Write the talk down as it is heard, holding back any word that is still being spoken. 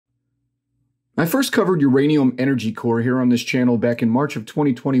I first covered Uranium Energy Corp here on this channel back in March of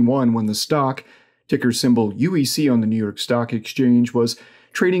 2021 when the stock, ticker symbol UEC on the New York Stock Exchange, was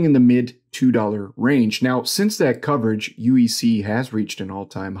trading in the mid $2 range. Now, since that coverage, UEC has reached an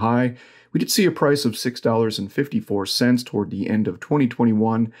all-time high. We did see a price of $6.54 toward the end of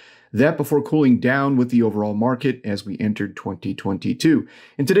 2021. That before cooling down with the overall market as we entered 2022.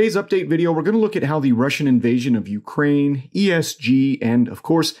 In today's update video, we're going to look at how the Russian invasion of Ukraine, ESG, and of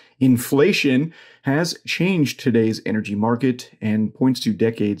course, inflation has changed today's energy market and points to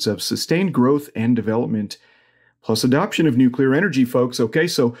decades of sustained growth and development, plus adoption of nuclear energy, folks. Okay,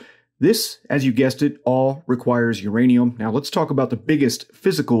 so this, as you guessed it, all requires uranium. Now let's talk about the biggest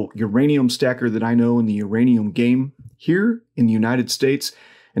physical uranium stacker that I know in the uranium game here in the United States.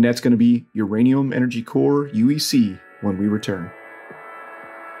 And that's going to be Uranium Energy Corp, UEC, when we return.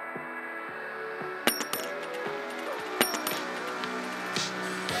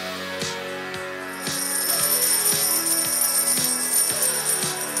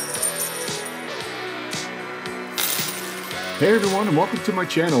 Hey everyone, and welcome to my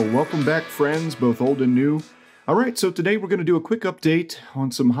channel. Welcome back, friends, both old and new. All right, so today we're going to do a quick update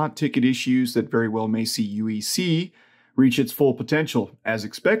on some hot ticket issues that very well may see UEC reach its full potential, as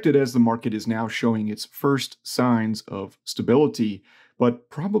expected, as the market is now showing its first signs of stability. But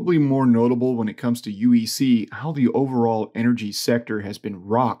probably more notable when it comes to UEC, how the overall energy sector has been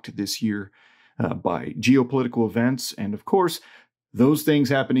rocked this year by geopolitical events and, of course, those things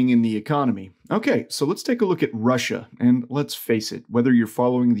happening in the economy. Okay, so let's take a look at Russia. And let's face it, whether you're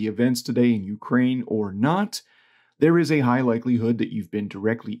following the events today in Ukraine or not, there is a high likelihood that you've been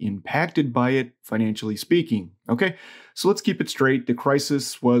directly impacted by it, financially speaking. Okay, so let's keep it straight. The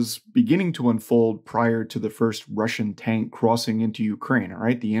crisis was beginning to unfold prior to the first Russian tank crossing into Ukraine, all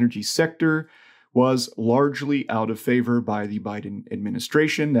right? The energy sector was largely out of favor by the Biden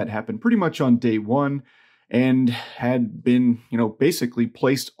administration. That happened pretty much on day one and had been, basically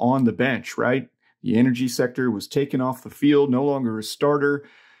placed on the bench, right? The energy sector was taken off the field, no longer a starter,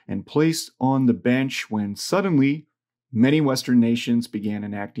 and placed on the bench when suddenly many Western nations began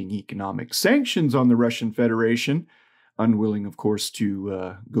enacting economic sanctions on the Russian Federation, unwilling, of course,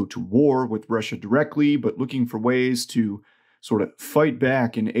 to go to war with Russia directly, but looking for ways to sort of fight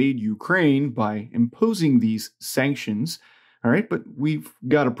back and aid Ukraine by imposing these sanctions. All right, but we've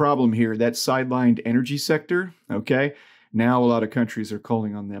got a problem here. That sidelined energy sector, okay? Now a lot of countries are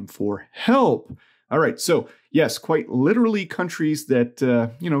calling on them for help. All right, so yes, quite literally countries that,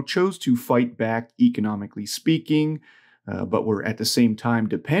 chose to fight back economically speaking, but were at the same time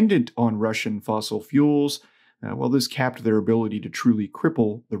dependent on Russian fossil fuels. Well, this capped their ability to truly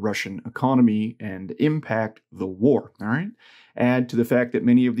cripple the Russian economy and impact the war, all right? Add to the fact that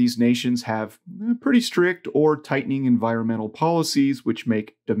many of these nations have pretty strict or tightening environmental policies, which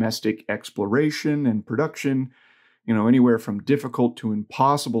make domestic exploration and production, anywhere from difficult to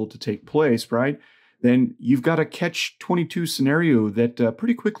impossible to take place, right? Then you've got a catch-22 scenario that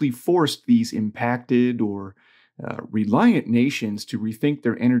pretty quickly forced these impacted or reliant nations to rethink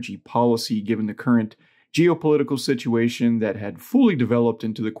their energy policy given the current geopolitical situation that had fully developed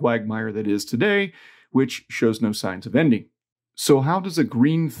into the quagmire that is today, which shows no signs of ending. So how does a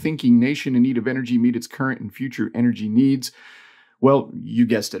green-thinking nation in need of energy meet its current and future energy needs? Well, you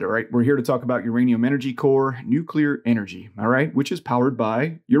guessed it, all right? We're here to talk about Uranium Energy Corp, nuclear energy, all right, which is powered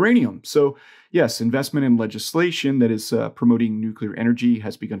by uranium. So yes, investment in legislation that is promoting nuclear energy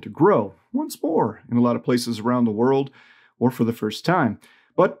has begun to grow once more in a lot of places around the world, or for the first time.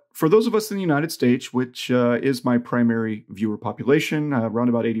 But for those of us in the United States, which is my primary viewer population, around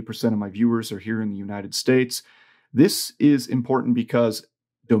about 80% of my viewers are here in the United States, this is important because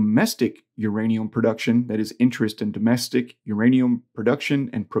domestic uranium production, that is interest in domestic uranium production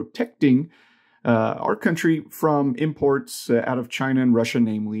and protecting our country from imports out of China and Russia,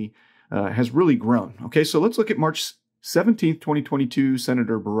 namely, has really grown. Okay, so let's look at March 17th, 2022.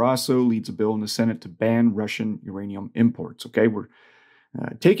 Senator Barrasso leads a bill in the Senate to ban Russian uranium imports. Okay, we're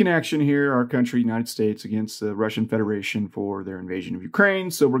taking action here, our country, United States, against the Russian Federation for their invasion of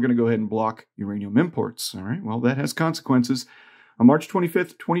Ukraine. So we're going to go ahead and block uranium imports. All right, well, that has consequences. On March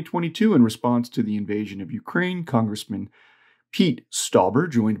 25th, 2022, in response to the invasion of Ukraine, Congressman Pete Stauber,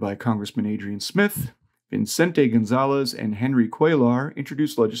 joined by Congressman Adrian Smith, Vicente Gonzalez, and Henry Cuellar,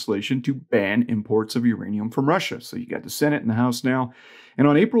 introduced legislation to ban imports of uranium from Russia. So you got the Senate and the House now. And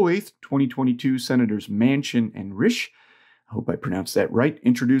on April 8th, 2022, Senators Manchin and Risch, I hope I pronounced that right,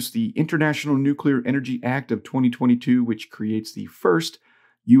 introduced the International Nuclear Energy Act of 2022, which creates the first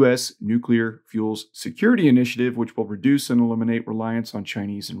U.S. Nuclear Fuels Security Initiative, which will reduce and eliminate reliance on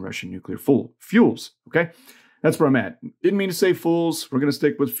Chinese and Russian nuclear fuels. Okay, That's where I'm at. Didn't mean to say fools. We're going to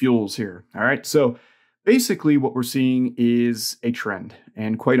stick with fuels here. All right. So basically what we're seeing is a trend.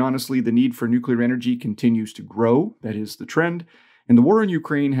 And quite honestly, the need for nuclear energy continues to grow. That is the trend. And the war in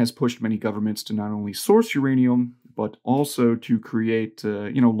Ukraine has pushed many governments to not only source uranium, but also to create,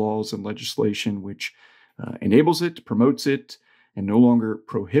 laws and legislation which enables it, promotes it, and no longer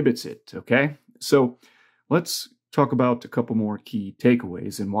prohibits it. Okay. So let's talk about a couple more key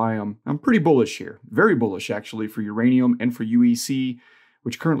takeaways and why I'm pretty bullish here. Very bullish, actually, for uranium and for UEC,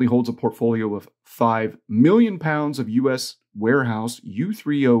 which currently holds a portfolio of 5 million pounds of U.S. warehouse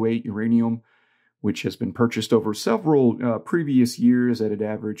U3O8 uranium, which has been purchased over several previous years at an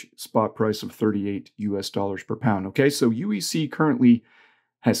average spot price of $38 per pound. Okay, so UEC currently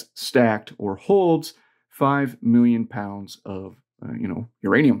has stacked or holds 5 million pounds of,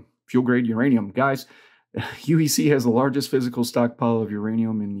 uranium, fuel-grade uranium. Guys, UEC has the largest physical stockpile of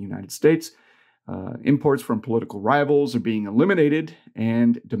uranium in the United States. Imports from political rivals are being eliminated,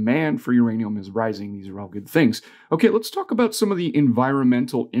 and demand for uranium is rising. These are all good things. Okay, let's talk about some of the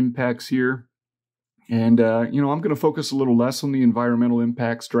environmental impacts here. And, I'm going to focus a little less on the environmental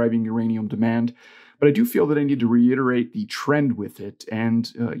impacts driving uranium demand, but I do feel that I need to reiterate the trend with it.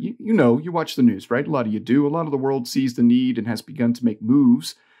 And, you watch the news, right? A lot of you do. A lot of the world sees the need and has begun to make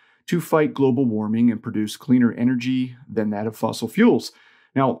moves to fight global warming and produce cleaner energy than that of fossil fuels.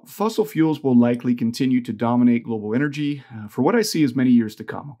 Now, fossil fuels will likely continue to dominate global energy for what I see as many years to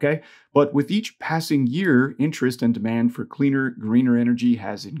come, okay? But with each passing year, interest and demand for cleaner, greener energy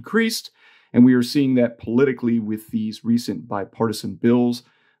has increased, and we are seeing that politically with these recent bipartisan bills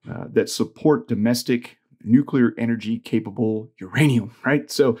that support domestic nuclear energy capable uranium,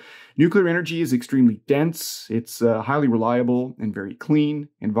 right? So nuclear energy is extremely dense. It's highly reliable and very clean.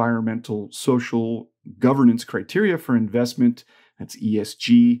 Environmental, social, governance criteria for investment, that's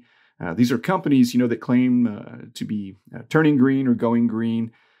ESG. These are companies, that claim to be turning green or going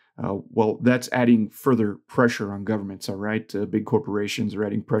green. Well, that's adding further pressure on governments, all right? Big corporations are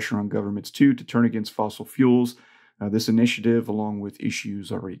adding pressure on governments, too, to turn against fossil fuels. This initiative, along with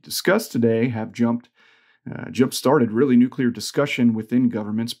issues already discussed today, have jump-started really nuclear discussion within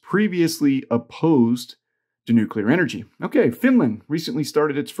governments previously opposed to nuclear energy. Okay, Finland recently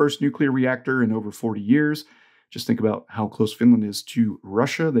started its first nuclear reactor in over 40 years. Just think about how close Finland is to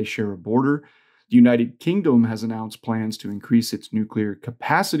Russia. They share a border. The United Kingdom has announced plans to increase its nuclear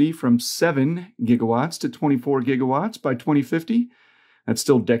capacity from 7 gigawatts to 24 gigawatts by 2050. That's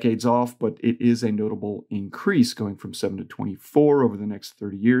still decades off, but it is a notable increase going from 7 to 24 over the next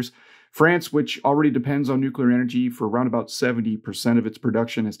 30 years. France, which already depends on nuclear energy for around about 70% of its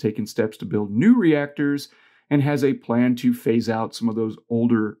production, has taken steps to build new reactors and has a plan to phase out some of those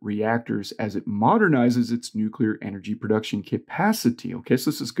older reactors as it modernizes its nuclear energy production capacity. Okay, so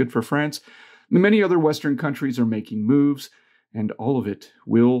this is good for France. Many other Western countries are making moves, and all of it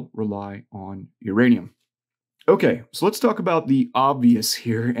will rely on uranium. Okay, so let's talk about the obvious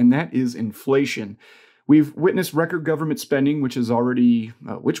here, and that is inflation. We've witnessed record government spending, which was already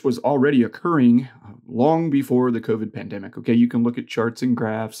occurring long before the COVID pandemic. Okay, you can look at charts and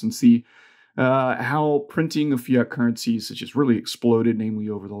graphs and see how printing of fiat currencies has just really exploded, namely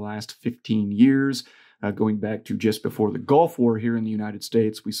over the last 15 years, going back to just before the Gulf War here in the United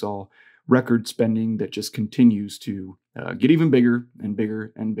States. We saw record spending that just continues to get even bigger and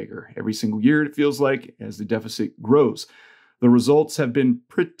bigger and bigger. Every single year, it feels like, as the deficit grows. The results have been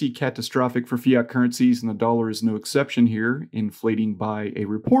pretty catastrophic for fiat currencies, and the dollar is no exception here, inflating by a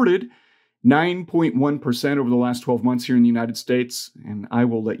reported 9.1% over the last 12 months here in the United States. And I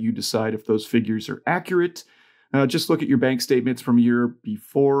will let you decide if those figures are accurate. Just look at your bank statements from a year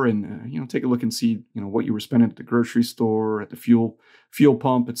before and, take a look and see, what you were spending at the grocery store, at the fuel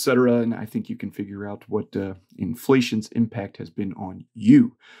pump, etc. And I think you can figure out what inflation's impact has been on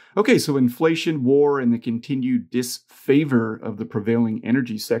you. Okay, so inflation, war, and the continued disfavor of the prevailing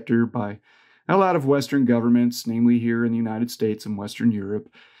energy sector by a lot of Western governments, namely here in the United States and Western Europe.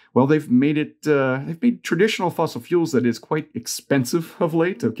 Well, they've made traditional fossil fuels that is quite expensive of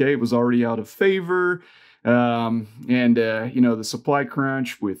late. Okay, it was already out of favor. The supply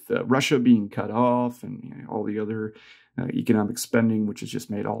crunch with Russia being cut off and all the other economic spending, which has just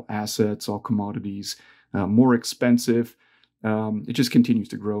made all assets, all commodities more expensive. It just continues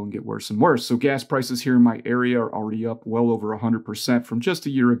to grow and get worse and worse. So gas prices here in my area are already up well over 100% from just a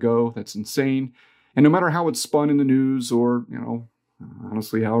year ago. That's insane. And no matter how it's spun in the news or,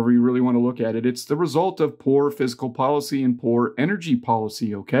 honestly, however you really want to look at it, it's the result of poor fiscal policy and poor energy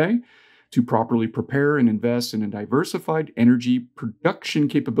policy, okay? To properly prepare and invest in a diversified energy production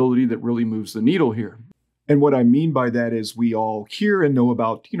capability that really moves the needle here. And what I mean by that is we all hear and know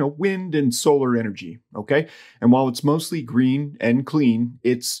about, wind and solar energy, okay? And while it's mostly green and clean,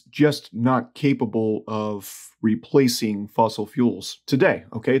 it's just not capable of replacing fossil fuels today,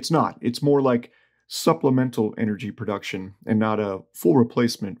 okay? It's not. It's more like supplemental energy production and not a full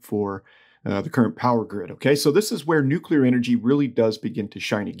replacement for the current power grid, okay? So this is where nuclear energy really does begin to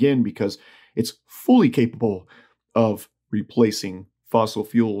shine again because it's fully capable of replacing fossil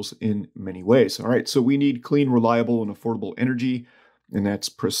fuels in many ways. All right, so we need clean, reliable, and affordable energy, and that's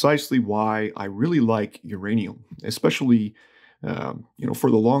precisely why I really like uranium, especially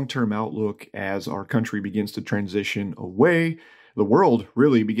for the long-term outlook as our country begins to transition away. The world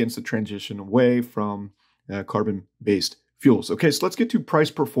really begins to transition away from carbon-based fuels. Okay, so let's get to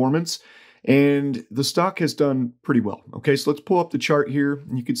price performance, and the stock has done pretty well. Okay, so let's pull up the chart here,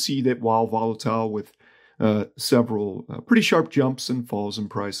 and you can see that while volatile with several pretty sharp jumps and falls in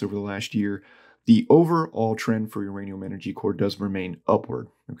price over the last year, the overall trend for Uranium Energy Corp does remain upward,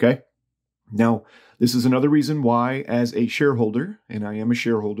 okay? Now, this is another reason why, as a shareholder, and I am a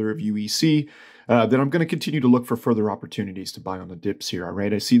shareholder of UEC, that I'm going to continue to look for further opportunities to buy on the dips here, all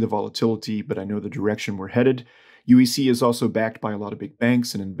right? I see the volatility, but I know the direction we're headed. UEC is also backed by a lot of big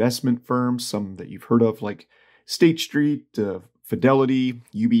banks and investment firms, some that you've heard of like State Street, Fidelity,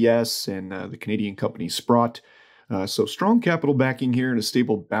 UBS, and the Canadian company Sprott. So strong capital backing here and a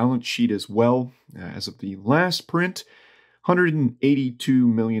stable balance sheet as well. As of the last print, $182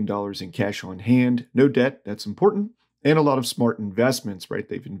 million in cash on hand, no debt, that's important, and a lot of smart investments, right?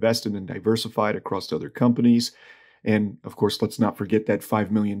 They've invested and diversified across other companies. And of course, let's not forget that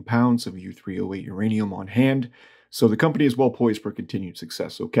 5 million pounds of U3O8 uranium on hand. So the company is well poised for continued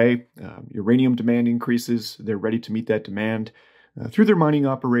success, okay? Uranium demand increases. They're ready to meet that demand through their mining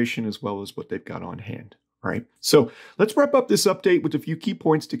operation as well as what they've got on hand. All right, so let's wrap up this update with a few key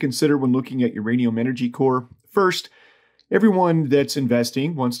points to consider when looking at Uranium Energy Corp. First, everyone that's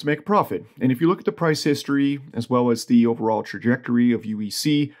investing wants to make a profit. And if you look at the price history as well as the overall trajectory of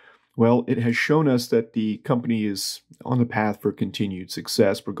UEC, well, it has shown us that the company is on the path for continued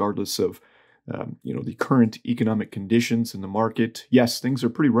success regardless of the current economic conditions in the market. Yes, things are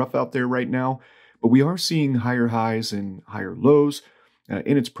pretty rough out there right now, but we are seeing higher highs and higher lows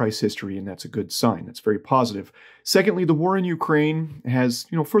in its price history, and that's a good sign. That's very positive. Secondly, the war in Ukraine has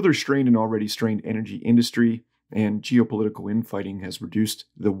further strained an already strained energy industry, and geopolitical infighting has reduced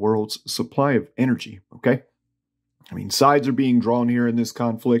the world's supply of energy, okay? I mean, sides are being drawn here in this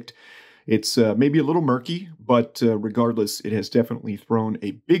conflict. It's maybe a little murky, but regardless, it has definitely thrown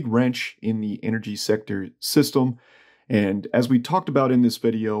a big wrench in the energy sector system. And as we talked about in this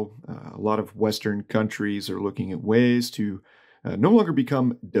video, a lot of Western countries are looking at ways to no longer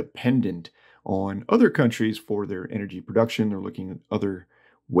become dependent on other countries for their energy production. They're looking at other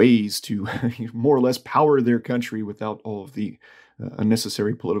ways to more or less power their country without all of the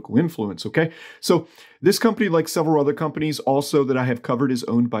unnecessary political influence, okay? So this company, like several other companies also that I have covered, is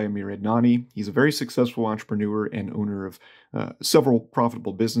owned by Amir Adnani. He's a very successful entrepreneur and owner of several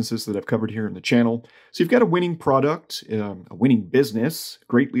profitable businesses that I've covered here in the channel. So you've got a winning product, a winning business,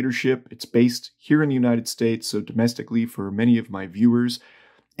 great leadership. It's based here in the United States, so domestically for many of my viewers.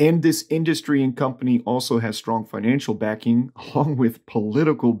 And this industry and company also has strong financial backing along with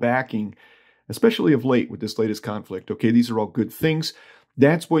political backing, especially of late with this latest conflict. Okay, these are all good things.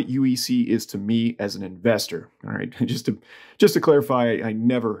 That's what UEC is to me as an investor. All right, just to clarify, I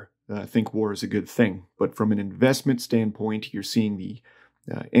never think war is a good thing. But from an investment standpoint, you're seeing the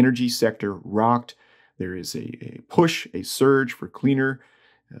energy sector rocked. There is a push, a surge for cleaner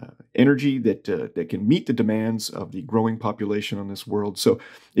energy that can meet the demands of the growing population on this world. So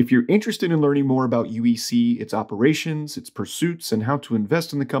if you're interested in learning more about UEC, its operations, its pursuits, and how to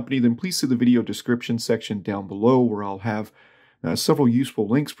invest in the company, then please see the video description section down below where I'll have several useful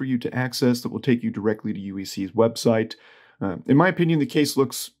links for you to access that will take you directly to UEC's website. In my opinion, the case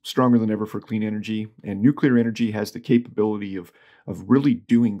looks stronger than ever for clean energy, and nuclear energy has the capability of really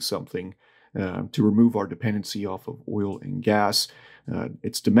doing something to remove our dependency off of oil and gas.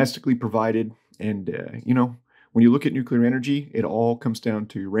 It's domestically provided, and when you look at nuclear energy, it all comes down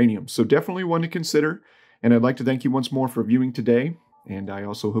to uranium. So definitely one to consider, and I'd like to thank you once more for viewing today, and I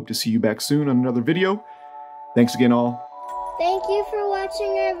also hope to see you back soon on another video. Thanks again, all. Thank you for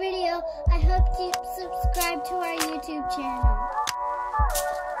watching our video. I hope you subscribe to our YouTube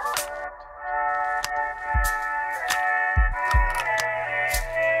channel.